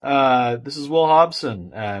This is Will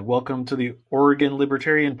Hobson. Welcome to the Oregon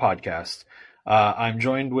Libertarian Podcast. I'm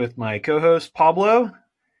joined with my co-host Pablo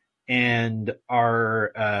and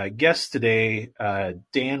our guest today,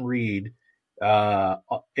 Dan Reed,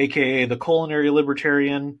 aka the Culinary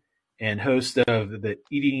Libertarian and host of the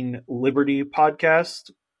Eating Liberty podcast.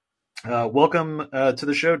 Welcome to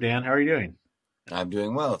the show, Dan. How are you doing? I'm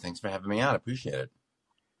doing well. Thanks for having me on. I appreciate it.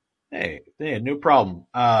 Hey, no problem.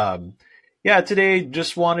 Today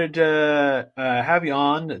just wanted to have you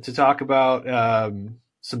on to talk about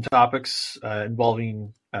some topics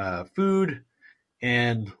involving food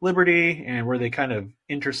and liberty and where they kind of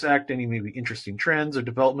intersect, any maybe interesting trends or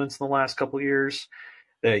developments in the last couple of years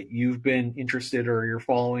that you've been interested or you're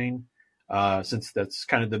following. Since that's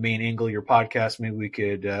kind of the main angle of your podcast, maybe we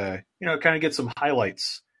could, kind of get some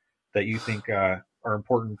highlights that you think are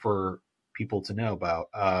important for people to know about.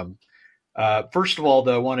 First of all,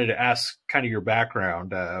 though, I wanted to ask kind of your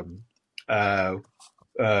background, kind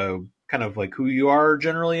of like who you are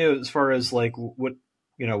generally, as far as like what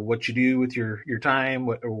you do with your time,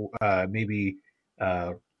 what maybe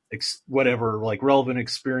whatever like relevant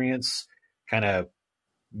experience kind of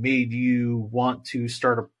made you want to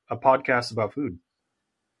start a podcast about food.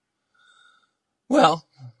 Well,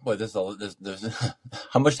 there's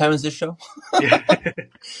how much time is this show? Yeah,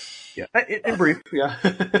 yeah, in brief, yeah.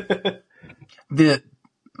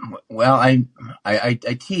 I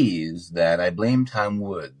tease that I blame Tom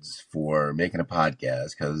Woods for making a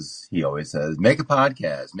podcast because he always says, make a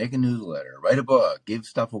podcast, make a newsletter, write a book, give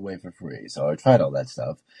stuff away for free. So I tried all that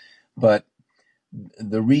stuff. But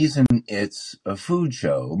the reason it's a food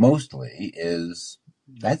show mostly is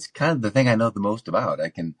that's kind of the thing I know the most about. I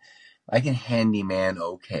can handyman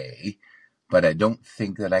okay, but I don't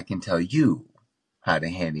think that I can tell you how to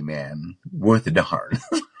handyman worth a darn.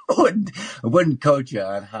 I wouldn't coach you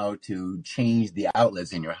on how to change the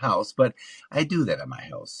outlets in your house, but I do that at my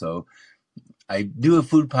house. So I do a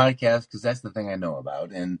food podcast because that's the thing I know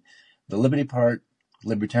about. And the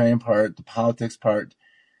libertarian part, the politics part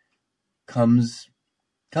comes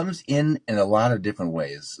in a lot of different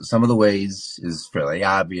ways. Some of the ways is fairly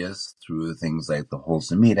obvious through things like the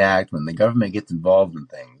Wholesome Meat Act. When the government gets involved in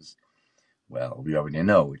things, well, we already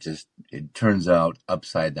know it turns out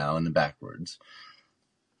upside down and backwards.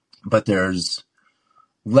 But there's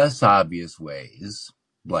less obvious ways,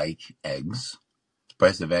 like eggs, the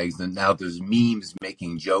price of eggs. And now there's memes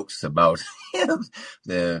making jokes about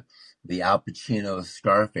the Al Pacino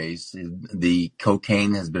Scarface. The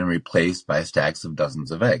cocaine has been replaced by stacks of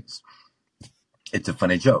dozens of eggs. It's a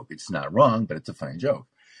funny joke. It's not wrong, but it's a funny joke.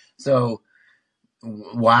 So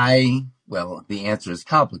why? Well, the answer is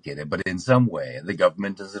complicated, but in some way, the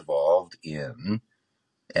government has evolved in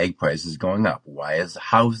egg prices going up.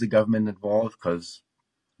 How is the government involved? Because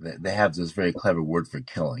they have this very clever word for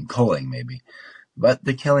culling maybe, but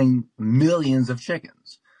they're killing millions of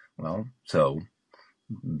chickens. Well, so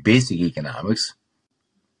basic economics,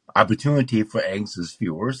 opportunity for eggs is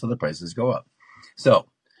fewer, so the prices go up. So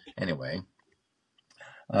anyway,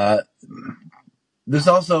 there's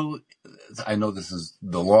also, I know this is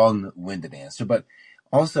the long-winded answer, but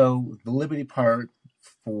also the liberty part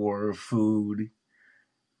for food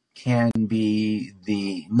can be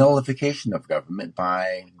the nullification of government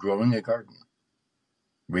by growing a garden,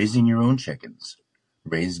 raising your own chickens,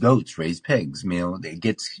 raise goats, raise pigs.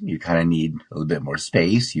 You kind of need a little bit more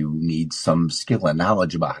space. You need some skill and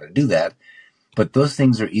knowledge about how to do that. But those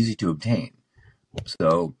things are easy to obtain.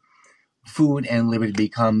 So food and liberty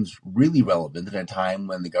becomes really relevant at a time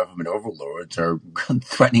when the government overlords are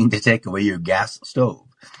threatening to take away your gas stove.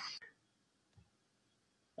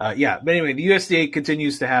 But anyway, the USDA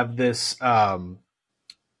continues to have this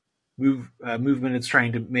movement it's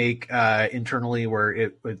trying to make internally, where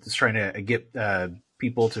it's trying to get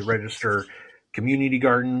people to register community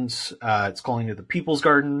gardens. It's calling it the People's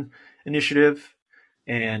Garden Initiative,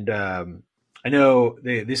 and I know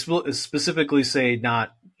they specifically say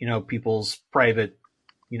not people's private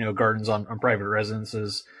gardens on private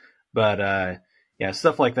residences, but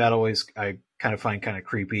stuff like that always I kind of find kind of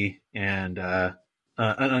creepy and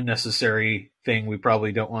an unnecessary thing. We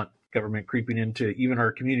probably don't want government creeping into even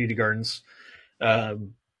our community gardens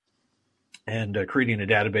and creating a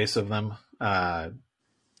database of them. I've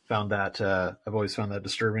always found that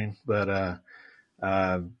disturbing. But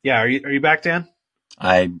are you back, Dan?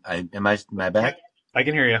 Am I back? I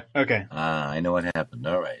can hear you. Okay. I know what happened.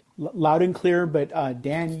 All right. Loud and clear, but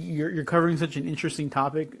Dan, you're covering such an interesting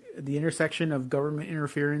topic. The intersection of government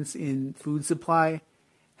interference in food supply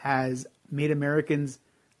has made Americans.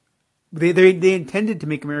 They intended to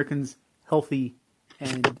make Americans healthy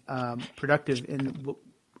and productive, and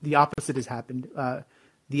the opposite has happened.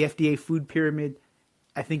 the FDA food pyramid,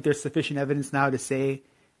 I think there's sufficient evidence now to say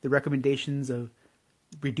the recommendations of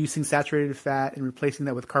reducing saturated fat and replacing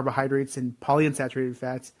that with carbohydrates and polyunsaturated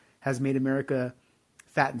fats has made America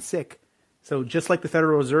fat and sick. So just like the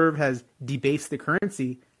Federal Reserve has debased the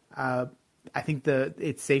currency, I think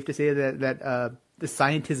it's safe to say that the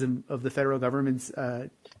scientism of the federal government's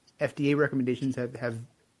FDA recommendations have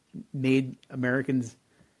made Americans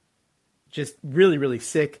just really, really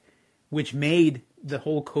sick, which made the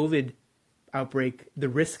whole COVID outbreak, the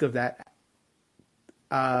risk of that,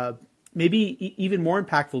 maybe even more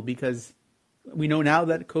impactful, because we know now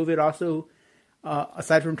that COVID also,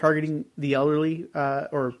 aside from targeting the elderly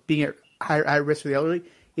or being at high risk for the elderly,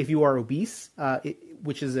 if you are obese,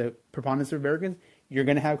 which is a preponderance of Americans, you're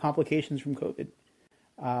going to have complications from COVID.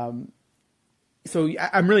 So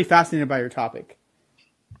I'm really fascinated by your topic.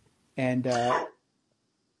 And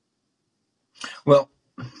well,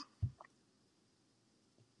 are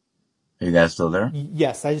you guys still there?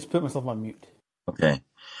 Yes, I just put myself on mute. Okay.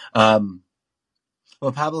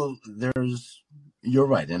 Well, Pablo, you're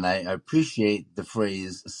right, and I appreciate the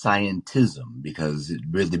phrase scientism, because it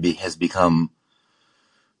really has become,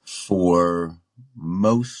 for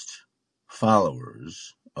most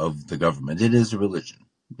followers of the government, it is a religion.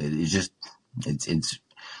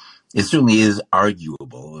 It certainly is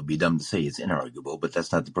arguable. It would be dumb to say it's inarguable, but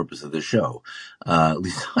that's not the purpose of the show. At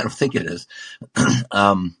least I don't think it is.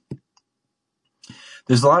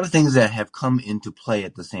 There's a lot of things that have come into play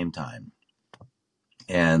at the same time.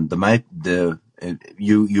 And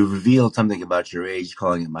you revealed something about your age,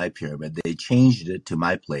 calling it my pyramid. They changed it to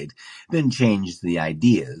my plate, then changed the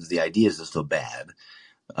ideas. The ideas are still bad.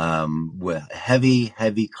 With heavy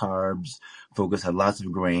carbs, focus on lots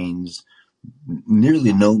of grains,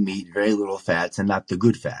 nearly no meat, very little fats, and not the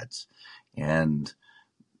good fats. And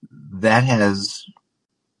that has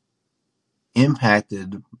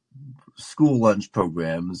impacted school lunch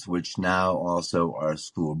programs, which now also are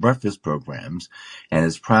school breakfast programs, and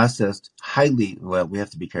is processed highly. Well, we have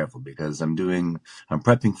to be careful, because I'm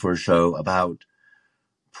prepping for a show about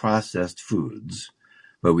processed foods,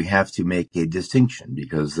 but we have to make a distinction,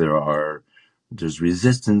 because there's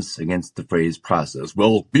resistance against the phrase processed.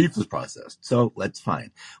 Well, beef is processed, so that's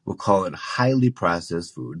fine. We'll call it highly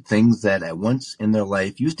processed food, things that at once in their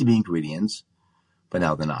life used to be ingredients, but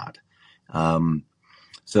now they're not.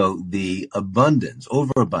 So the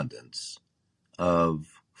overabundance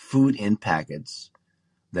of food in packets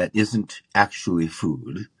that isn't actually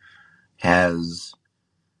food and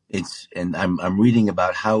I'm reading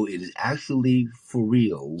about how it is actually for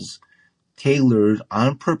reals, tailored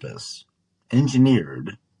on purpose,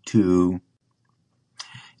 engineered to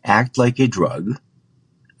act like a drug,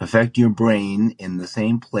 affect your brain in the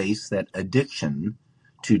same place that addiction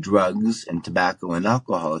to drugs and tobacco and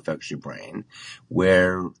alcohol affects your brain,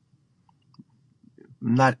 where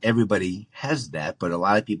not everybody has that, but a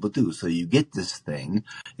lot of people do. So you get this thing,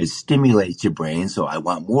 it stimulates your brain, so I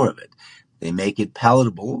want more of it. They make it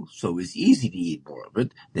palatable, so it's easy to eat more of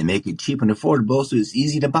it. They make it cheap and affordable, so it's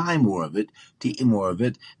easy to buy more of it, to eat more of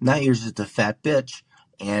it. Now you're just a fat bitch,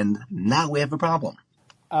 and now we have a problem.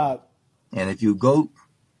 And if you go...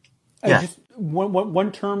 Yeah. Just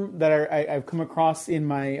one term that I've come across in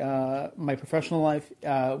my my professional life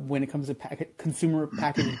when it comes to consumer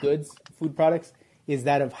packaged goods, food products, is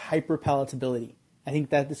that of hyperpalatability. I think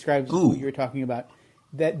that describes what you're talking about.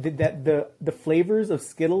 That the flavors of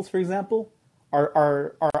Skittles, for example,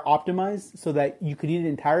 are optimized so that you could eat an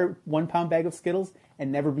entire 1 pound bag of Skittles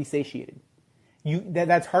and never be satiated.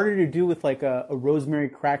 That's harder to do with like a rosemary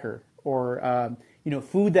cracker or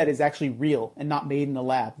food that is actually real and not made in a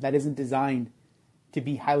lab, that isn't designed to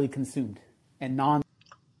be highly consumed and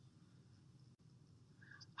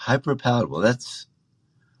hyperpalatable.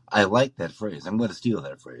 I like that phrase. I'm going to steal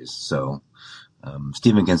that phrase. So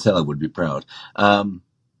Stephen Kinsella would be proud.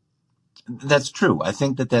 That's true. I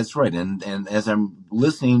think that's right. And as I'm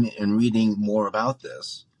listening and reading more about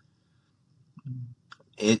this,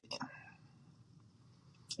 it's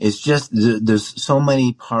just there's so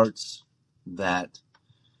many parts that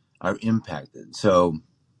are impacted. So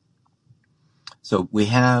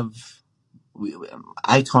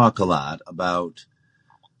I talk a lot about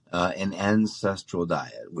an ancestral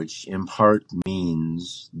diet, which in part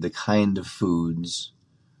means the kind of foods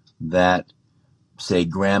that, say,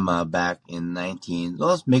 grandma back in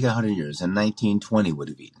let's make it 100 years, in 1920 would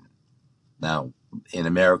have eaten. Now, in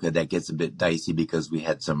America, that gets a bit dicey because we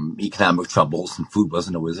had some economic troubles and food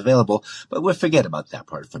wasn't always available, but we'll forget about that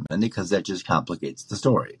part for a minute because that just complicates the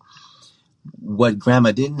story. What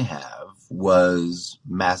grandma didn't have was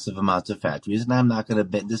massive amounts of factories, and I'm not going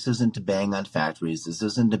to this isn't to bang on factories. This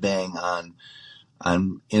isn't to bang on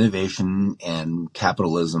on innovation and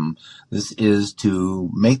capitalism. This is to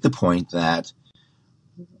make the point that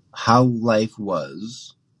how life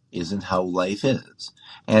was isn't how life is.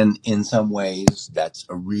 And in some ways, that's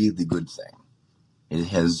a really good thing.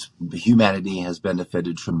 Humanity has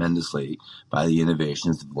benefited tremendously by the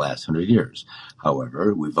innovations of the last 100 years.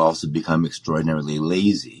 However, we've also become extraordinarily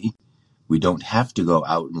lazy. We don't have to go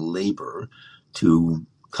out and labor to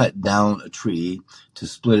cut down a tree, to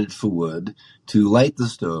split it for wood, to light the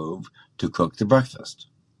stove, to cook the breakfast.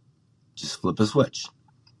 Just flip a switch.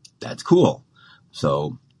 That's cool.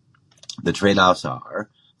 So the trade-offs are,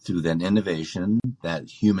 through that innovation that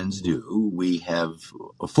humans do, we have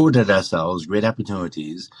afforded ourselves great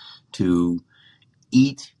opportunities to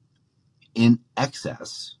eat in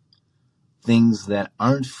excess things that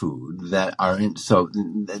aren't food, that aren't. So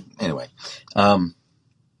anyway,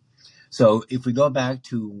 so if we go back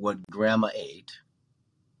to what Grandma ate,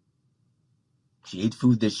 she ate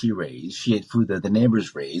food that she raised. She ate food that the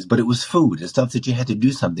neighbors raised, but it was food. It's stuff that you had to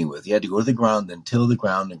do something with. You had to go to the ground and till the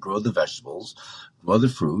ground and grow the vegetables, grow the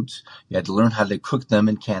fruits. You had to learn how to cook them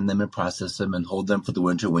and can them and process them and hold them for the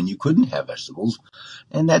winter when you couldn't have vegetables.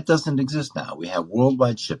 And that doesn't exist now. We have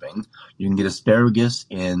worldwide shipping. You can get asparagus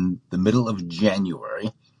in the middle of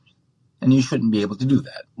January, and you shouldn't be able to do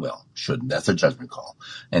that. Well, shouldn't. That's a judgment call.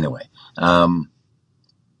 Anyway,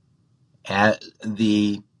 at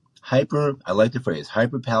the I like the phrase,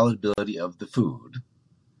 hyperpalatability of the food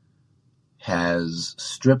has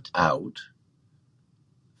stripped out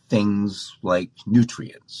things like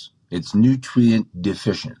nutrients. It's nutrient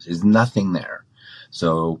deficient. There's nothing there.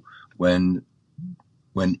 So when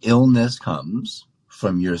illness comes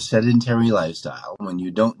from your sedentary lifestyle, when you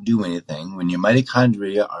don't do anything, when your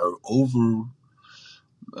mitochondria are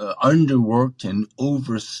underworked and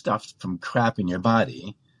overstuffed from crap in your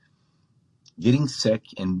body, getting sick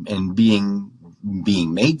and being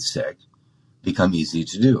made sick become easy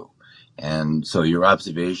to do. And so your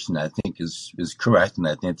observation, I think, is correct. And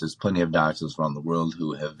I think there's plenty of doctors around the world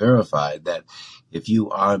who have verified that if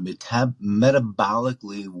you are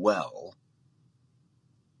metabolically well,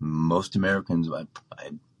 most Americans,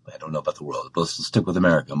 I don't know about the world, but let's stick with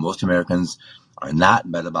America. Most Americans are not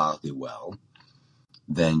metabolically well.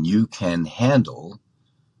 Then you can handle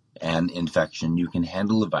an infection, you can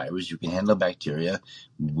handle a virus, you can handle bacteria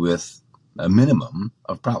with a minimum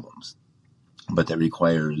of problems. But that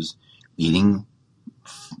requires eating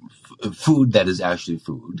food that is actually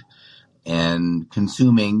food and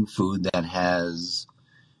consuming food that has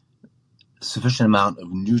sufficient amount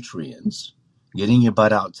of nutrients, getting your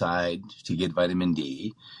butt outside to get vitamin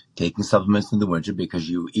D, taking supplements in the winter because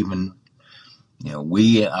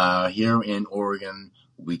we are here in Oregon.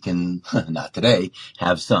 We can, not today,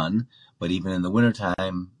 have sun, but even in the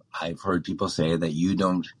wintertime, I've heard people say that you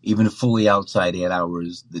don't, even fully outside 8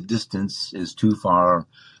 hours, the distance is too far.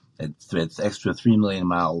 It's extra 3 million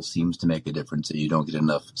miles seems to make a difference that you don't get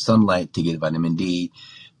enough sunlight to get vitamin D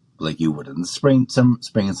like you would in the spring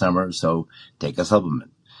and summer, so take a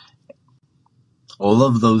supplement. All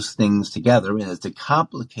of those things together, and it's a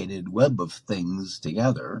complicated web of things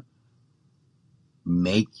together,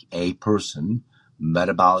 make a person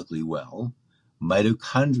metabolically well.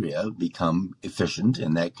 Mitochondria become efficient,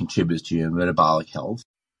 and that contributes to your metabolic health.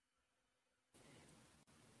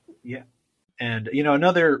 Yeah. And,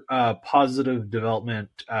 another positive development,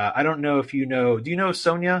 I don't know if do you know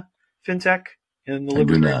Sonia Fintech in the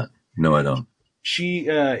Liberty? I do not. No, I don't. She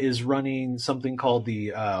is running something called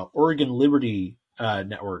the Oregon Liberty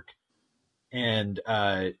Network. And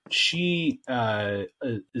she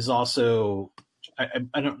is also,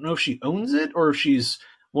 I don't know if she owns it or if she's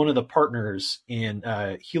one of the partners in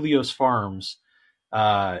Helios Farms.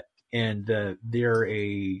 And they're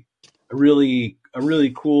a really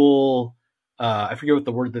cool, I forget what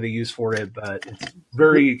the word that they use for it, but it's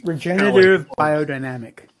very regenerative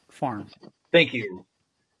biodynamic farm. Thank you.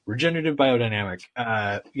 Regenerative biodynamic.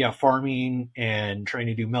 Farming and trying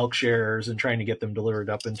to do milk shares and trying to get them delivered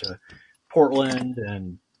up into Portland.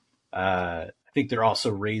 And I think they're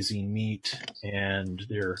also raising meat, and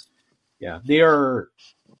it's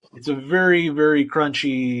a very, very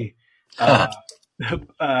crunchy, kind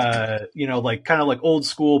of like old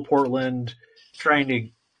school Portland,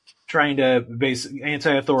 trying to base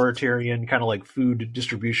anti-authoritarian kind of like food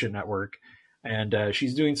distribution network. And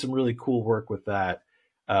she's doing some really cool work with that.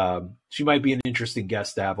 She might be an interesting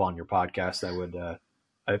guest to have on your podcast. I would,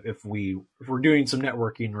 if we're doing some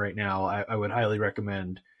networking right now, I would highly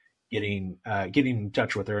recommend getting in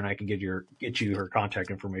touch with her, and I can get you her contact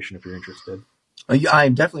information if you're interested.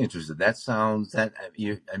 I'm definitely interested. That sounds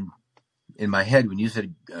in my head, when you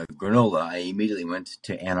said granola, I immediately went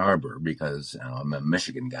to Ann Arbor because I'm a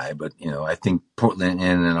Michigan guy. But I think Portland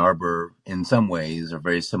and Ann Arbor, in some ways, are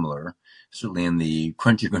very similar. Certainly in the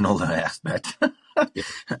crunchy granola aspect.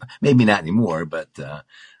 Maybe not anymore, but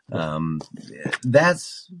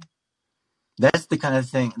that's the kind of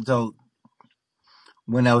thing. So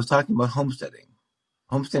when I was talking about homesteading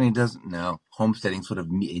sort of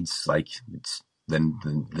means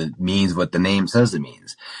that means what the name says it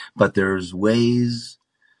means. But there's ways.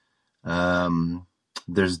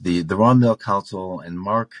 There's the Raw Milk Council, and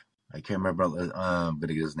Mark, I can't remember. I'm going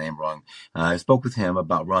to get his name wrong. I spoke with him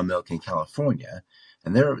about raw milk in California,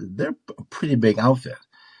 and they're a pretty big outfit.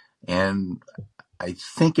 And I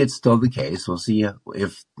think it's still the case. We'll see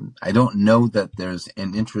if I don't know that there's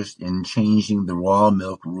an interest in changing the raw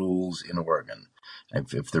milk rules in Oregon.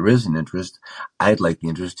 If there is an interest, I'd like the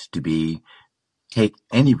interest to be take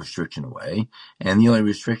any restriction away. And the only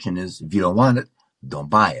restriction is if you don't want it, don't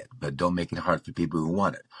buy it, but don't make it hard for people who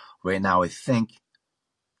want it. Right now, I think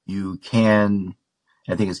you can,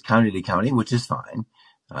 I think it's county to county, which is fine.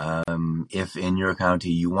 If in your county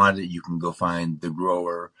you want it, you can go find the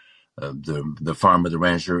grower, the farmer, the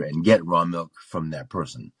rancher, and get raw milk from that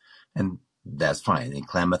person. And that's fine. In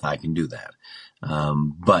Klamath, I can do that.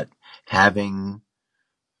 But having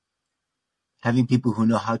people who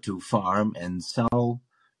know how to farm and sell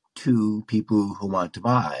to people who want to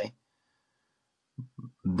buy,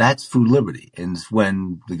 that's food liberty. And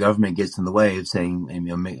when the government gets in the way of saying,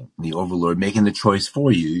 the overlord making the choice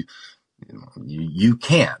for you, you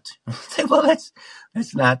can't say, well, that's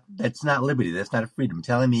not liberty. That's not a freedom.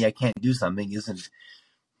 Telling me I can't do something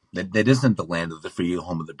that isn't the land of the free,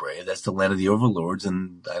 home of the brave. That's the land of the overlords.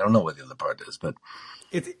 And I don't know what the other part is, but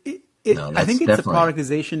I think it's the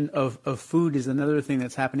productization of food is another thing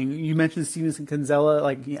that's happening. You mentioned Stevenson Kinsella.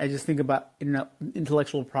 Like, I just think about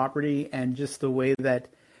intellectual property and just the way that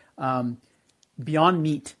Beyond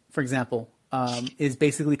Meat, for example, is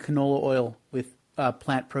basically canola oil with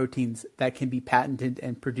plant proteins that can be patented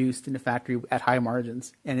and produced in a factory at high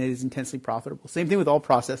margins, and it is intensely profitable. Same thing with all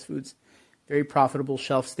processed foods. Very profitable,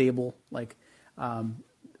 shelf stable. Like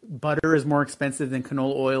butter is more expensive than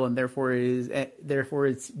canola oil, and therefore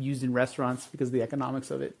it's used in restaurants because of the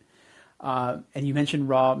economics of it. And you mentioned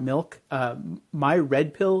raw milk. My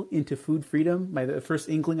red pill into food freedom, the first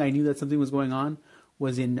inkling I knew that something was going on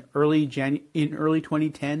was in early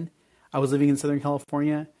 2010. I was living in Southern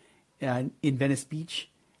California, in Venice Beach,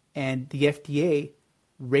 and the FDA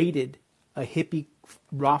raided a hippie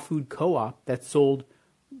raw food co-op that sold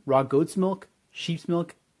raw goat's milk, sheep's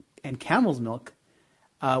milk, and camel's milk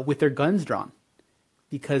with their guns drawn,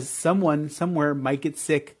 because someone somewhere might get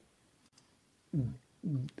sick,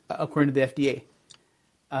 according to the FDA.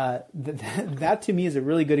 That to me is a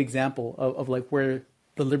really good example of like where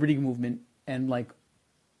the liberty movement and like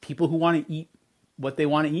people who want to eat what they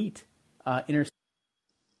want to eat intersect.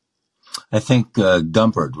 I think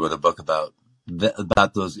Gumpert wrote a book about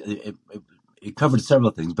those. It covered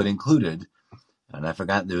several things, but included, and I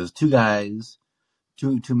forgot, there was two guys,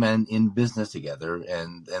 two men in business together,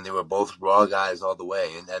 and they were both raw guys all the way.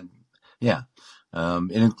 And yeah,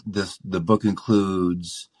 the book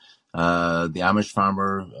includes the Amish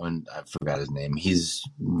farmer, and I forgot his name. He's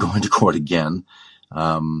going to court again,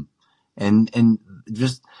 and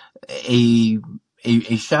just a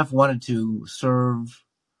chef wanted to serve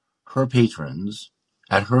her patrons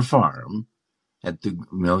at her farm at the,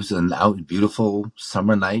 it was an beautiful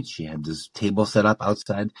summer night. She had this table set up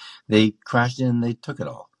outside. They crashed in and they took it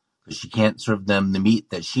all because she can't serve them the meat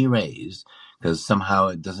that she raised because somehow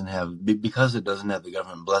it doesn't have the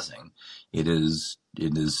government blessing. It is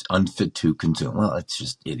unfit to consume. Well, it's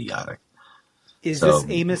just idiotic. Is this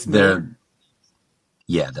Amos Miller?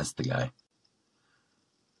 Yeah, that's the guy.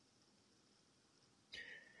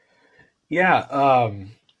 Yeah,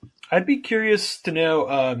 I'd be curious to know,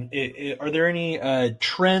 are there any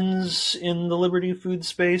trends in the Liberty food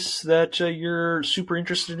space that you're super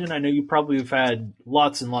interested in? I know you probably have had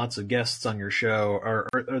lots and lots of guests on your show. Are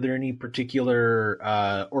there any particular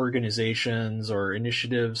organizations or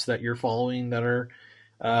initiatives that you're following that are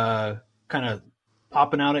kind of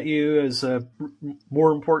popping out at you as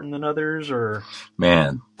more important than others? Or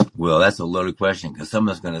Man, well, that's a loaded question because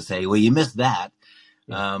someone's going to say, well, you missed that.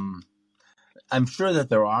 Yeah. I'm sure that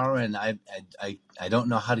there are, and I don't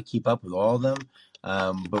know how to keep up with all of them.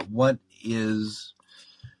 But what is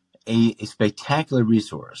a spectacular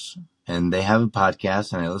resource, and they have a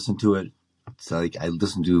podcast, and I listen to it. It's like I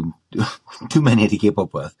listen to too many to keep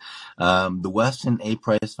up with. The Weston A.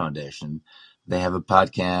 Price Foundation, they have a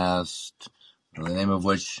podcast, the name of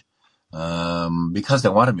which, because I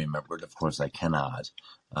want to remember it, of course I cannot.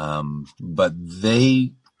 But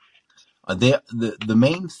the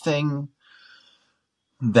main thing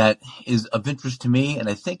that is of interest to me, and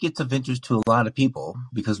I think it's of interest to a lot of people,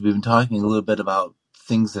 because we've been talking a little bit about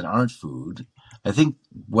things that aren't food. I think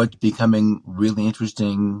what's becoming really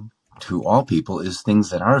interesting to all people is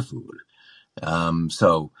things that are food.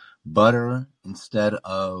 So butter instead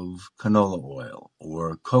of canola oil,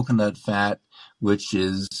 or coconut fat, which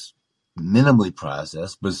is minimally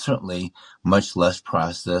processed, but certainly much less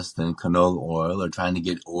processed than canola oil, or trying to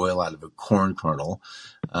get oil out of a corn kernel.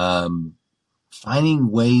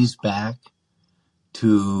 Finding ways back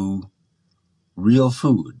to real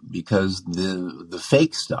food, because the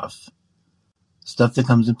fake stuff that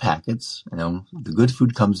comes in packets, the good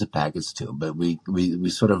food comes in packets too, but we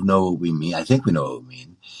sort of know what we mean. I think we know what we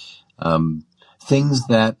mean.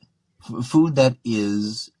 Food that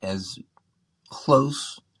is as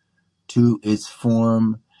close to its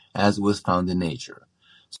form as it was found in nature.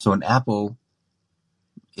 So an apple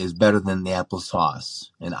is better than the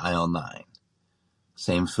applesauce in aisle 9.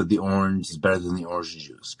 Same for the orange is better than the orange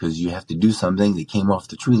juice, because you have to do something that came off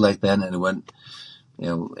the tree like that, and it went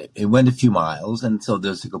a few miles, and so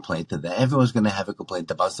there's a complaint that everyone's going to have a complaint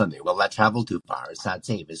about Sunday. Well, that traveled too far. It's not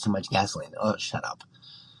safe. It's too much gasoline. Oh, shut up.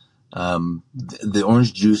 The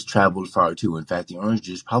orange juice traveled far too. In fact, the orange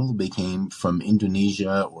juice probably came from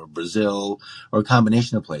Indonesia or Brazil or a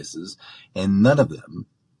combination of places, and none of them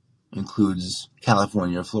includes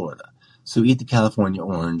California or Florida. So eat the California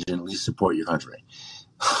orange and at least support your country.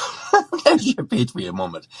 There's your patriot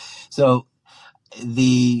moment. So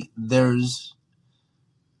there's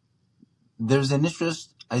an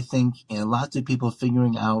interest, I think, in lots of people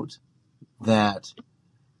figuring out that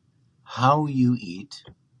how you eat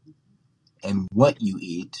and what you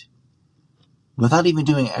eat without even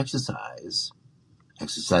doing exercise.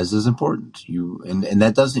 Exercise is important. And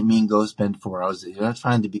that doesn't mean go spend 4 hours. You're not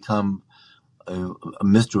trying to become a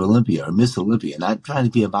Mr. Olympia or Miss Olympia, not trying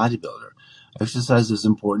to be a bodybuilder. Exercise is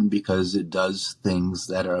important because it does things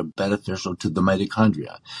that are beneficial to the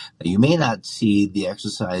mitochondria. Now, you may not see the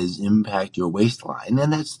exercise impact your waistline,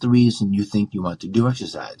 and that's the reason you think you want to do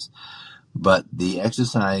exercise. But the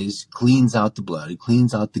exercise cleans out the blood, it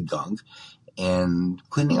cleans out the gunk, and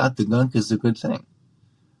cleaning out the gunk is a good thing.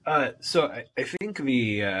 So I think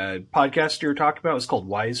the podcast you're talking about is called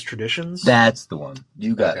Wise Traditions. That's the one.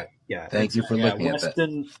 You got it. Yeah. Thank you for looking at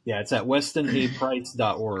that. Yeah, it's at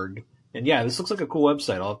westonaprice.org. And yeah, this looks like a cool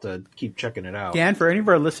website. I'll have to keep checking it out. Dan, for any of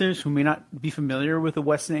our listeners who may not be familiar with the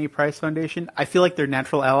Weston A. Price Foundation, I feel like they're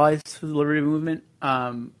natural allies to the Liberty Movement.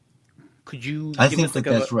 Could you give us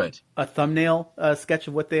that's right. A thumbnail sketch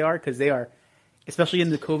of what they are? Because they are, especially in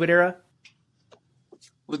the COVID era.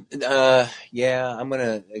 Yeah,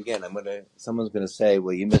 someone's gonna say,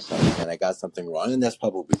 well, you missed something, and I got something wrong, and that's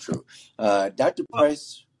probably true. Dr.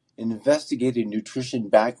 Price investigated nutrition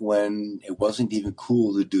back when it wasn't even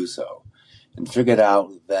cool to do so, and figured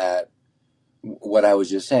out that what I was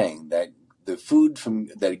just saying, that the food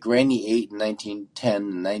that Granny ate in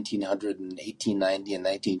 1910, 1900, and 1890, and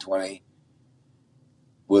 1920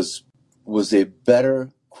 was a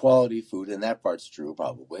better quality food, and that part's true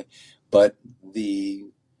probably, but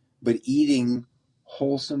eating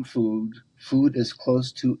wholesome food as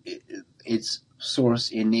close to its source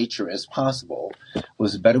in nature as possible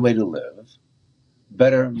was a better way to live.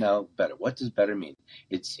 Better. What does better mean?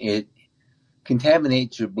 It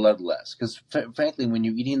contaminates your blood less. Because frankly, when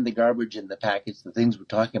you're eating the garbage in the packets, the things we're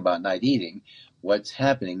talking about not eating, what's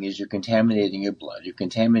happening is you're contaminating your blood. You're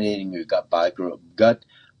contaminating your gut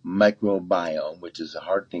microbiome, which is a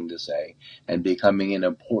hard thing to say, and becoming an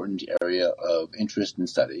important area of interest and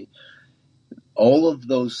study. All of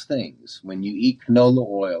those things, when you eat canola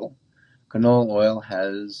oil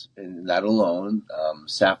has, and that alone,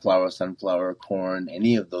 safflower, sunflower, corn,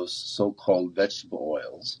 any of those so-called vegetable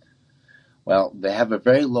oils, well, they have a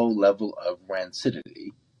very low level of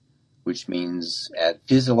rancidity, which means at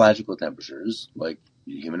physiological temperatures, like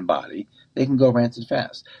the human body, they can go rancid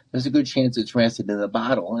fast. There's a good chance it's rancid in the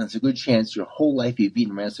bottle, and it's a good chance your whole life you've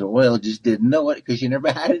eaten rancid oil, just didn't know it because you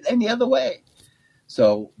never had it any other way.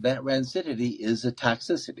 So that rancidity is a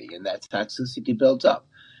toxicity, and that toxicity builds up,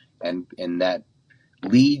 and that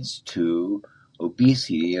leads to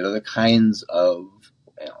obesity and other kinds of,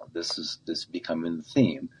 this is becoming the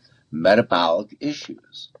theme, metabolic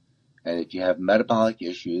issues. And if you have metabolic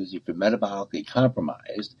issues, if you're metabolically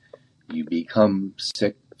compromised, you become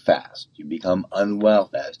sick fast. You become unwell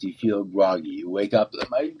fast. You feel groggy. You wake up, oh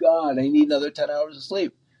my God, I need another 10 hours of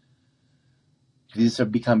sleep. These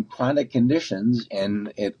have become chronic conditions,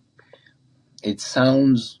 and it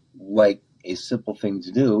sounds like a simple thing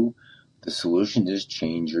to do. The solution is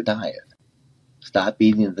change your diet. Stop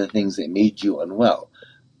eating the things that made you unwell.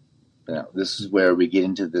 Now, this is where we get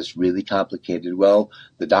into this really complicated, well,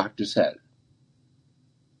 the doctor said.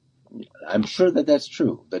 I'm sure that that's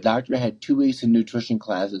true. The doctor had 2 weeks of nutrition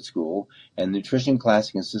class at school, and nutrition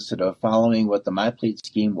class consisted of following what the MyPlate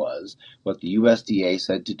scheme was, what the USDA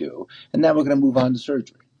said to do, and then we're going to move on to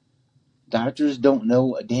surgery. Doctors don't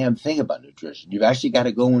know a damn thing about nutrition. You've actually got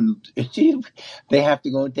to go and they have to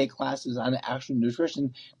go and take classes on actual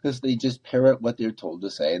nutrition because they just parrot what they're told to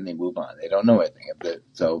say and they move on. They don't know anything of it.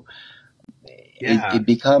 So it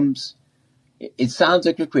becomes, it sounds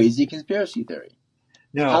like a crazy conspiracy theory.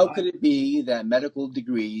 No, how could it be that medical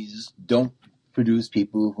degrees don't produce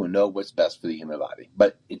people who know what's best for the human body?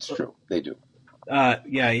 But it's true. They do.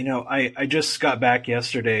 I just got back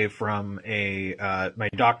yesterday from my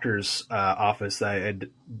doctor's office. That I had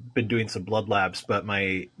been doing some blood labs, but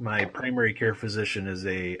my primary care physician is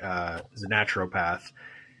a naturopath,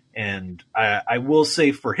 and I will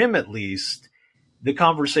say for him at least, the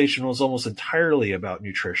conversation was almost entirely about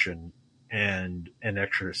nutrition and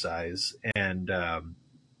exercise, and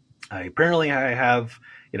apparently I have,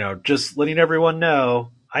 just letting everyone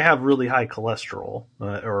know, I have really high cholesterol,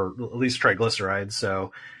 or at least triglycerides.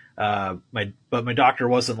 So, but my doctor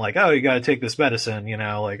wasn't like, oh, you got to take this medicine,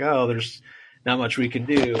 like, oh, there's not much we can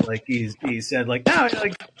do. Like he said, like, no,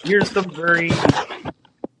 like here's some very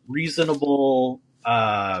reasonable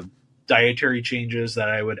dietary changes that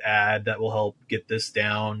I would add that will help get this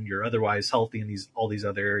down. You're otherwise healthy in all these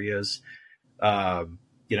other areas.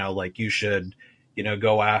 Like you should,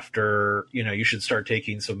 go after, you should start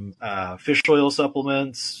taking some fish oil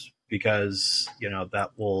supplements because,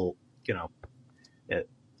 that will,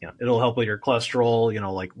 it'll help with your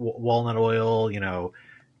cholesterol, like walnut oil,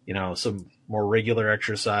 some more regular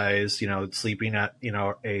exercise, sleeping at,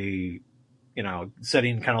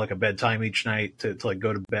 setting kind of like a bedtime each night to like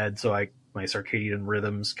go to bed. So my circadian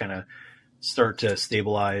rhythms kind of start to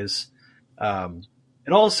stabilize.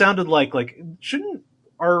 It all sounded like shouldn't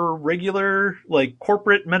our regular like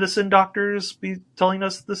corporate medicine doctors be telling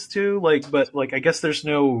us this too? But I guess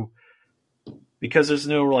because there's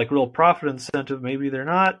no like real profit incentive. Maybe they're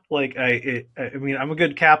not. I mean, I'm a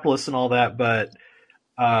good capitalist and all that, but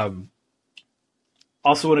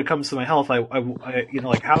also when it comes to my health, I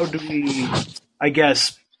how do we, I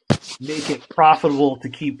guess, make it profitable to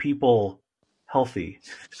keep people healthy?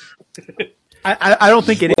 I don't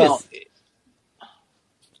think it is.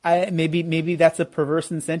 Maybe that's a perverse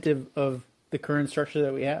incentive of the current structure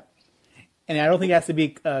that we have. And I don't think it has to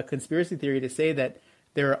be a conspiracy theory to say that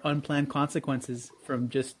there are unplanned consequences from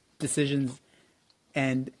just decisions,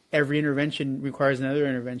 and every intervention requires another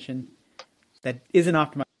intervention that isn't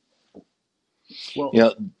optimized.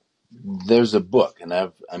 Well, there's a book, and I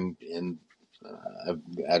don't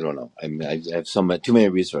know. I have too many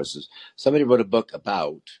resources. Somebody wrote a book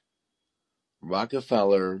about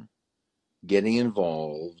Rockefeller getting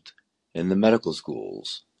involved in the medical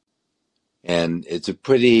schools. And it's a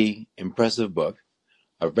pretty impressive book.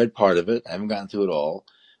 I've read part of it. I haven't gotten through it all.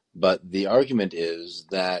 But the argument is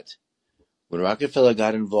that when Rockefeller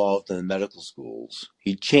got involved in the medical schools,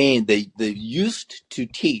 they used to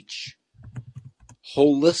teach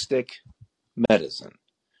holistic medicine.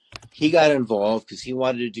 He got involved because he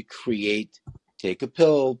wanted to create take a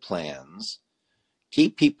pill plans,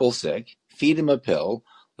 keep people sick, feed them a pill.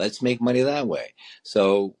 Let's make money that way.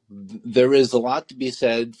 So there is a lot to be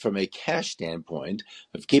said from a cash standpoint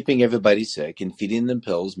of keeping everybody sick and feeding them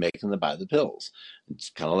pills, making them buy the pills. It's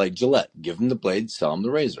kind of like Gillette. Give them the blades, sell them the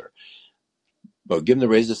razor. Well, give them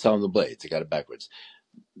the razor, sell them the blades. I got it backwards.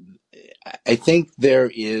 I think there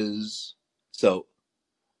is... So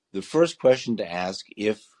the first question to ask,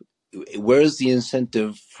 where's the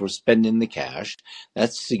incentive for spending the cash?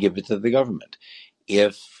 That's to give it to the government.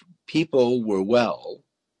 If people were well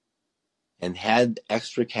and had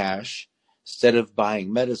extra cash, instead of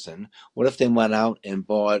buying medicine, what if they went out and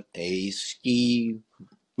bought a ski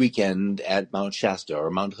weekend at Mount Shasta or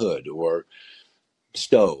Mount Hood or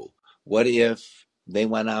Stowe? What if they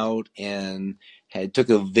went out and took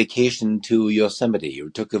a vacation to Yosemite or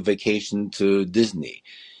took a vacation to Disney?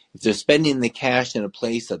 If they're spending the cash in a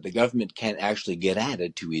place that the government can't actually get at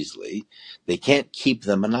it too easily, they can't keep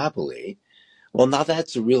the monopoly, well, now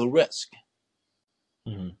that's a real risk.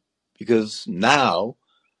 Mm-hmm. Because now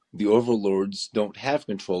the overlords don't have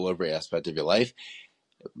control over every aspect of your life.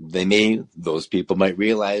 Those people might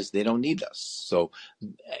realize they don't need us. So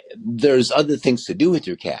there's other things to do with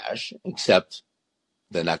your cash, except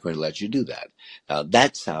they're not going to let you do that. Now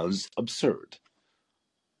that sounds absurd.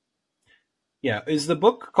 Yeah. Is the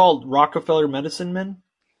book called Rockefeller Medicine Men?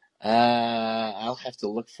 I'll have to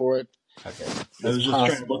look for it. Okay. I It's was just trying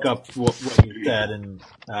to possible. look up what you said, and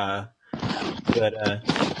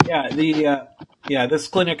this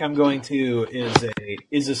clinic I'm going to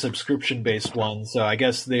is a subscription based one. So I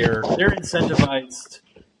guess they're incentivized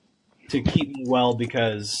to keep me well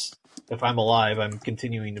because if I'm alive, I'm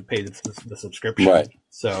continuing to pay the subscription. Right.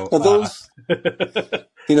 So Now those,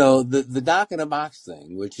 the doc in a box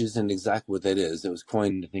thing, which isn't exactly what that is. It was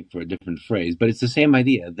coined, I think, for a different phrase, but it's the same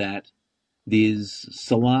idea that these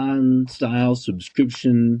salon-style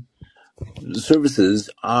subscription services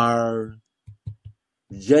are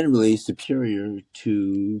generally superior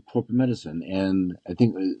to corporate medicine. And I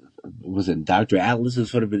think, was it Dr. Atlas who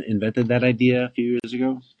sort of invented that idea a few years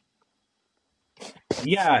ago?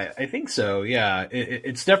 Yeah, I think so. Yeah,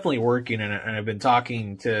 it's definitely working, and I've been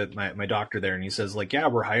talking to my doctor there, and he says like, yeah,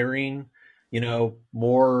 we're hiring,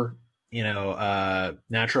 more,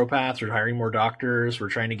 naturopaths. We're hiring more doctors. We're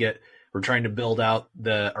trying to build out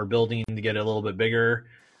our building to get it a little bit bigger.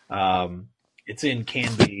 It's in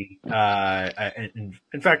Canby. In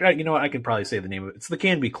fact, you know what? I could probably say the name of it. It's the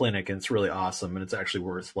Canby Clinic, and it's really awesome, and it's actually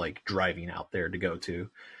worth like driving out there to go to.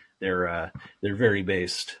 They're very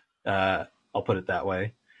based. I'll put it that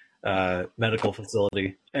way, medical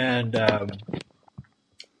facility. And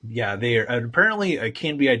they are apparently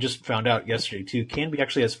Canby. I just found out yesterday too. Canby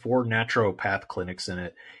actually has 4 naturopath clinics in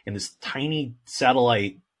it in this tiny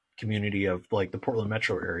satellite community of like the Portland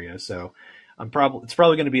metro area. So it's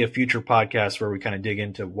probably going to be a future podcast where we kind of dig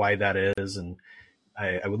into why that is, and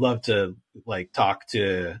I would love to like talk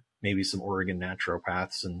to maybe some Oregon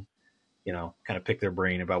naturopaths and kind of pick their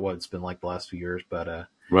brain about what it's been like the last few years. But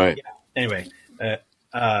Right. yeah. Anyway,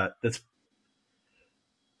 that's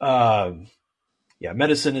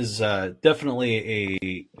medicine is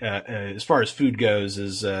definitely as far as food goes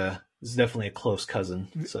is definitely a close cousin.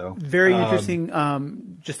 So very interesting.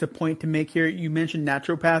 Just a point to make here. You mentioned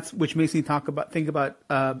naturopaths, which makes me think about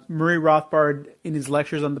Murray Rothbard in his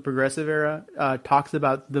lectures on the progressive era talks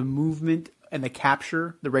about the movement and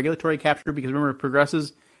the regulatory capture. Because remember,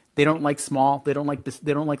 progressives, they don't like small. They don't like this.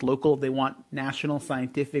 They don't like local. They want national,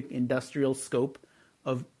 scientific, industrial scope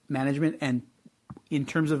of management. And in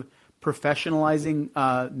terms of professionalizing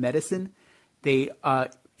medicine, they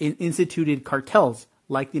instituted cartels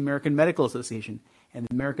like the American Medical Association. And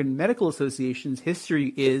the American Medical Association's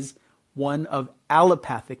history is one of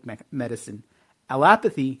allopathic medicine.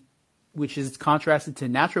 Allopathy, which is contrasted to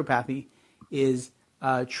naturopathy, is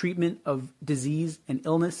treatment of disease and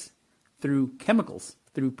illness through chemicals,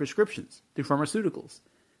 through prescriptions, through pharmaceuticals.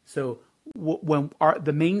 So when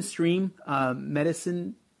the mainstream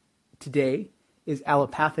medicine today is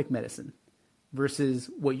allopathic medicine versus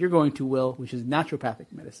what you're going to, Will, which is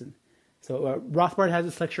naturopathic medicine. So Rothbard has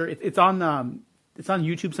this lecture. It's on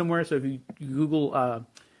YouTube somewhere. So if you Google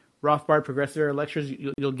Rothbard progressive era lectures,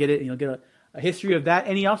 you'll get it, and you'll get a history of that.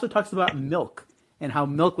 And he also talks about milk and how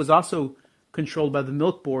milk was also controlled by the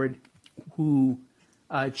milk board, who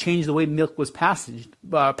changed the way milk was packaged.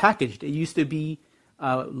 It used to be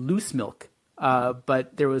loose milk,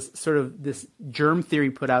 but there was sort of this germ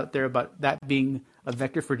theory put out there about that being a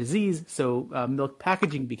vector for disease. So milk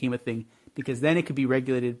packaging became a thing, because then it could be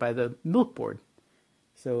regulated by the milk board.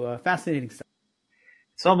 So fascinating stuff.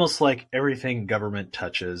 It's almost like everything government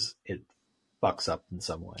touches, it fucks up in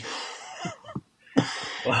some way.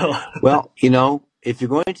 Well, if you're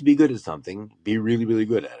going to be good at something, be really, really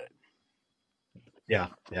good at it. Yeah,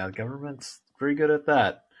 the government's very good at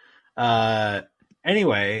that.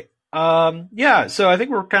 Anyway, so I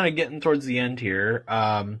think we're kind of getting towards the end here.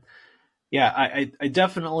 I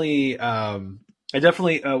definitely want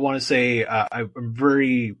to say I'm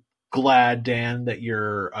very glad, Dan, that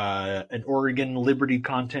you're an Oregon Liberty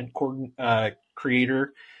content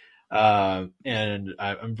creator, and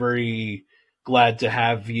I'm very glad to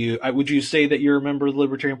have you. Would you say that you're a member of the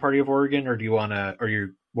Libertarian Party of Oregon, or or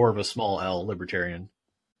you're more of a small L libertarian?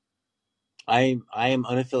 I am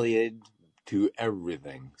unaffiliated to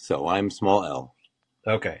everything, so I'm small L.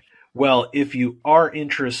 Okay. Well, if you are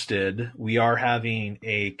interested, we are having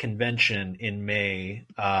a convention in May,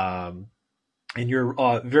 and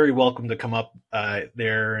you're very welcome to come up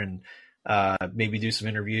there and maybe do some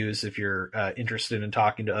interviews if you're interested in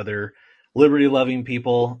talking to other liberty-loving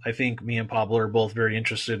people. I think me and Pablo are both very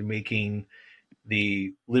interested in making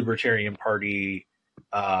the Libertarian Party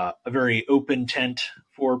a very open tent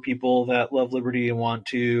for people that love liberty and want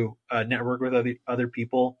to network with other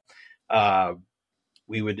people.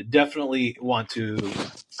 We would definitely want to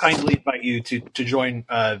kindly invite you to join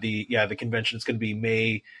the convention. It's going to be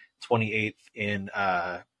May 28th in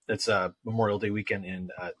that's Memorial Day weekend in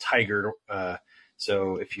Tigard.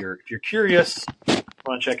 So if you're curious,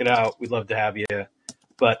 want to check it out, we'd love to have you.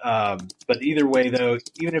 But either way, though,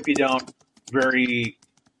 even if you don't, very,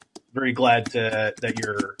 very glad that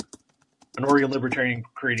you're an Oregon libertarian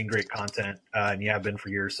creating great content, and you have been for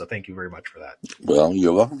years. So thank you very much for that. Well,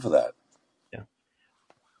 you're welcome for that. Yeah.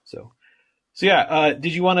 So yeah,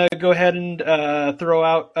 did you want to go ahead and throw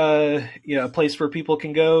out a place where people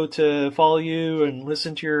can go to follow you and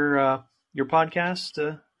listen to your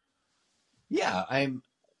podcast? Yeah, I'm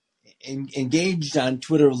engaged on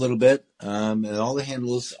Twitter a little bit, and all the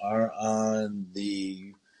handles are on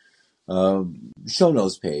the show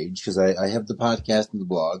notes page, because I have the podcast and the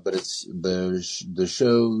blog, but it's the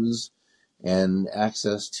shows and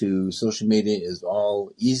access to social media is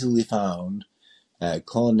all easily found at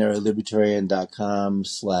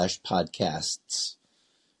culinarylibertarian.com/podcasts,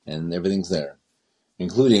 and everything's there,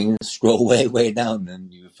 including scroll way down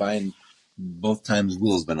and you find both times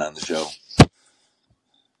Will's been on the show.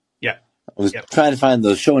 Yeah. I was trying to find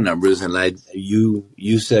those show numbers, and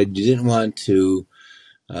you said you didn't want to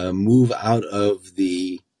move out of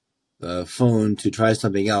the phone to try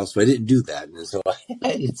something else, but I didn't do that, and so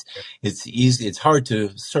it's easy. It's hard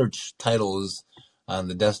to search titles on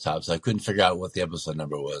the desktop, so I couldn't figure out what the episode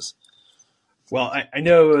number was. Well, I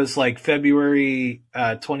know it was like February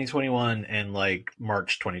 2021 and like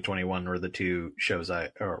March 2021 were the two shows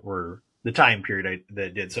were the time period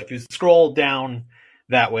that did. So if you scroll down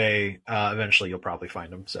that way, eventually you'll probably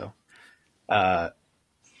find them. So, but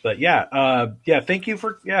yeah, thank you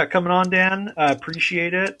for coming on, Dan.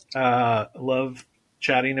 Appreciate it. Love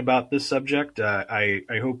chatting about this subject. I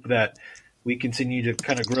hope that we continue to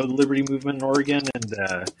kind of grow the liberty movement in Oregon, and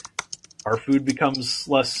our food becomes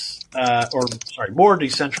more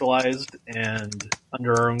decentralized and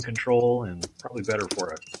under our own control, and probably better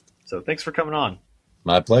for us. So thanks for coming on.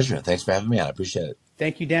 My pleasure. Thanks for having me on. I appreciate it.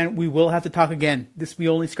 Thank you, Dan. We will have to talk again. We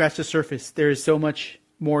only scratched the surface. There is so much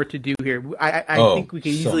more to do here. I think we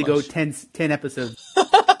can easily go 10 episodes.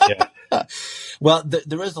 Yeah. Well,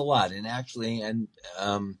 there is a lot, and actually,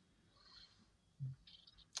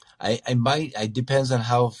 it depends on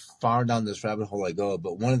how far down this rabbit hole I go,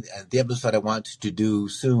 but one of the episode I want to do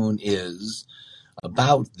soon is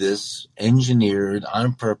about this engineered,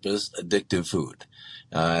 on purpose, addictive food.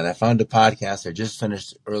 And I found a podcast I just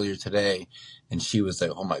finished earlier today, and she was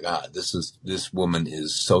like, "Oh my God, this woman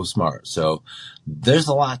is so smart." So there's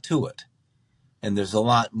a lot to it, and there's a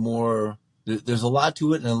lot more. There's a lot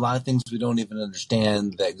to it, and a lot of things we don't even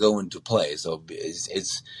understand that go into play. So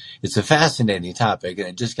it's a fascinating topic, and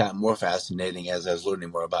it just got more fascinating as I was learning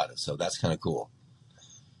more about it. So that's kind of cool.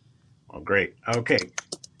 Well, great. Okay.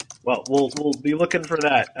 Well, we'll be looking for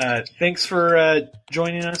that. Thanks for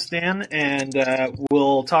joining us, Dan, and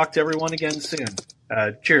we'll talk to everyone again soon.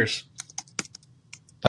 Cheers.